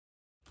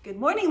Good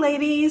morning,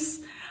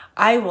 ladies.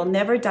 I will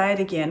never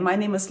diet again. My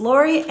name is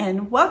Lori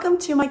and welcome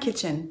to my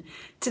kitchen.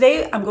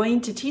 Today I'm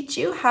going to teach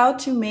you how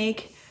to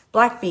make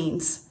black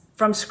beans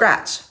from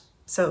scratch.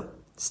 So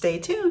stay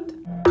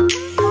tuned.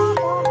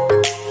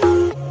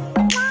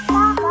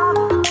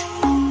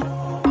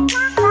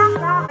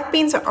 Black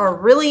beans are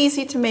really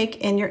easy to make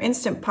in your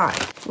Instant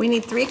Pot. We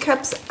need 3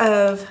 cups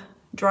of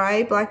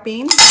dry black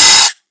beans.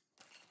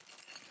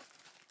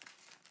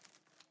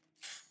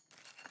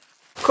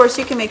 Of course,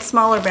 you can make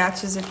smaller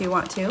batches if you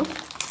want to,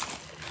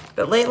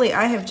 but lately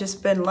I have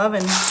just been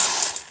loving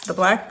the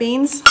black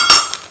beans.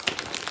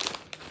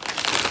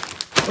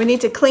 We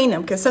need to clean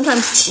them because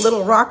sometimes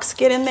little rocks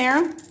get in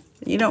there.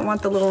 You don't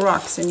want the little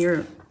rocks in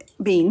your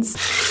beans.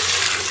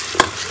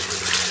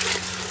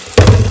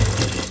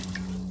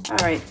 All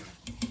right,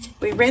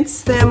 we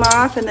rinse them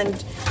off and then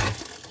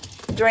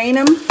drain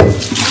them.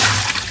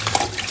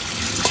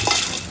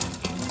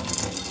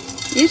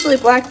 Usually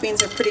black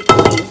beans are pretty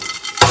clean.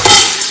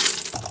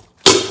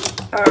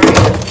 All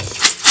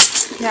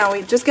right, now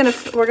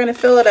we're gonna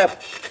fill it up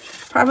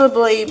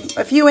probably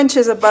a few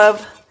inches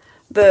above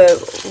the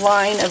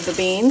line of the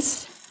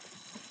beans.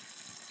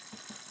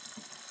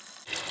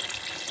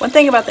 One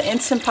thing about the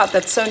Instant Pot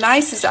that's so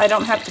nice is I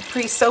don't have to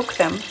pre-soak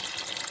them.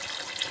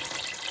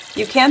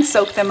 You can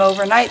soak them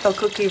overnight, they'll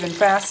cook even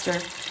faster,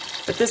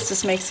 but this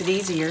just makes it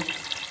easier.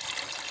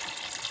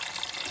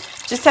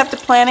 Just have to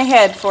plan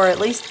ahead for at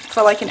least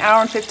for like an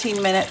hour and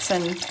 15 minutes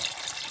and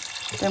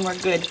then we're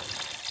good.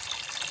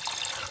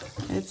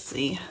 Let's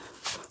see.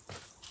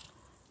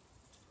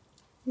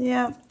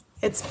 Yeah,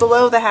 it's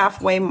below the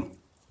halfway mark.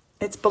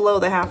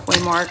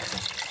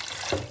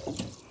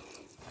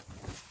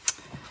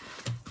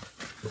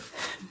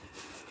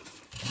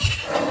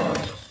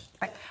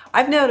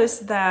 I've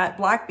noticed that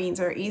black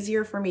beans are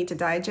easier for me to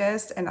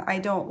digest, and I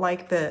don't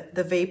like the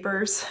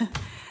vapors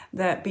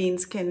that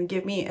beans can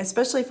give me,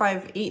 especially if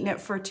I've eaten it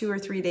for 2 or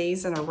 3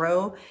 days in a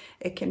row.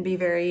 It can be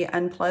very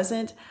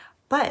unpleasant.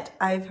 But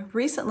I've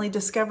recently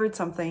discovered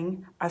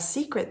something, a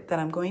secret that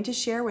I'm going to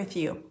share with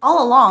you.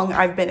 All along,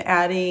 I've been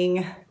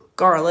adding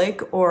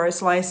garlic or a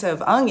slice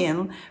of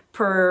onion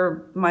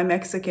per my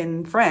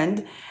Mexican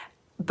friend,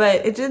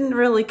 but it didn't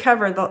really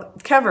cover,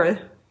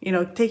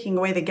 taking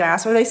away the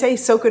gas. Or they say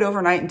soak it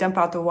overnight and dump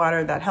out the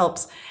water, that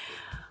helps.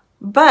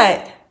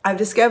 But I've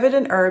discovered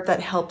an herb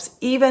that helps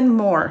even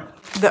more.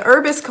 The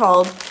herb is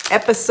called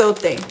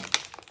Epazote.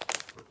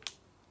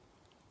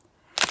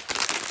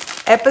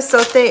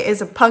 Epazote is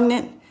a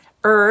pungent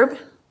herb.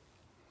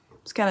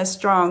 It's kind of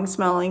strong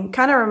smelling.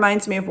 Kind of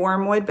reminds me of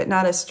wormwood, but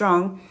not as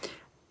strong.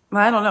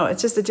 Well, I don't know.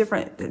 It's just a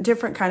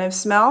different kind of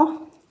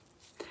smell.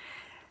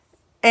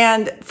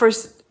 And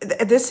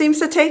this seems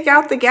to take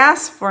out the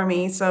gas for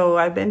me, so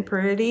I've been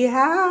pretty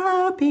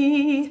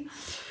happy.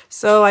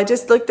 So I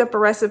just looked up a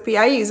recipe.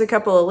 I use a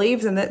couple of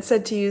leaves, and it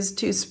said to use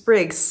 2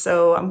 sprigs.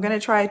 So I'm going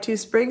to try 2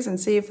 sprigs and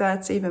see if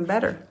that's even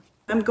better.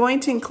 I'm going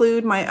to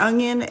include my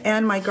onion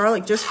and my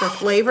garlic just for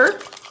flavor.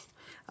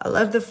 I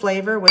love the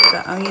flavor with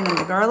the onion and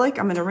the garlic.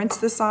 I'm going to rinse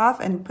this off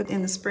and put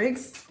in the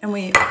sprigs. And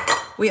we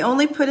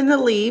only put in the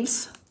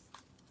leaves.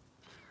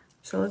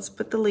 So let's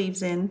put the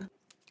leaves in.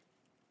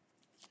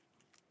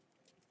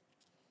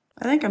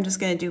 I think I'm just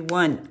going to do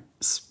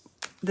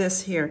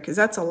this here because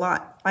that's a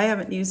lot. I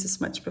haven't used this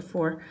much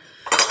before.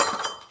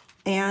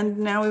 And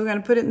now we're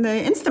going to put it in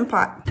the Instant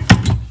Pot.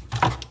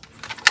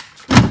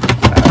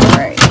 All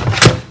right.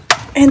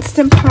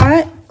 Instant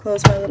Pot.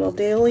 Close my little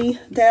dally.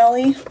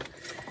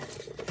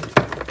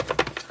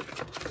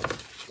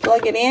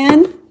 Plug it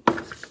in.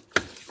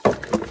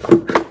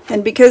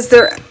 And because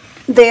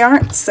they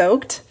aren't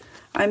soaked,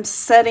 I'm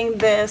setting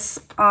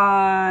this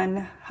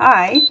on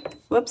high.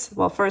 Whoops.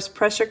 Well, first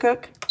pressure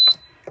cook.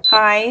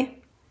 High.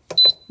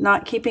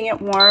 Not keeping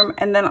it warm.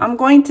 And then I'm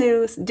going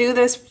to do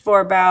this for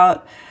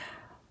about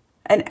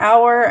an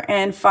hour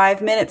and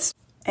 5 minutes.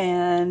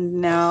 And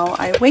now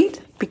I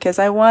wait because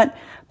I want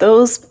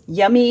those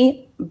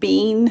yummy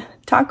bean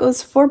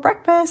tacos for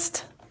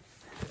breakfast.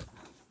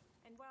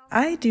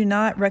 I do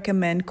not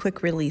recommend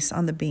quick release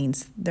on the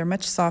beans. They're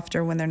much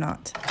softer when they're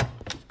not.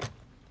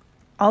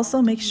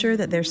 Also make sure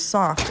that they're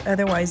soft,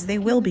 otherwise they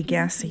will be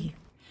gassy.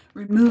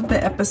 Remove the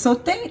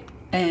epazote,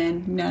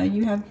 and now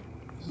you have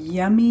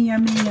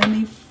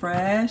yummy,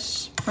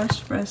 fresh,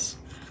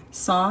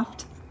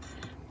 soft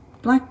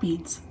black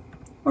beans.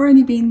 Or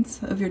any beans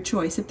of your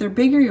choice. If they're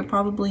bigger, you're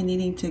probably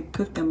needing to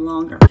cook them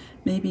longer.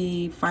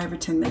 Maybe 5 or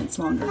 10 minutes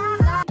longer.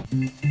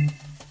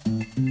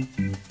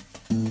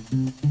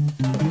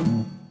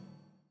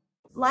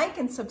 Like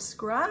and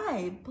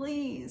subscribe,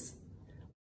 please.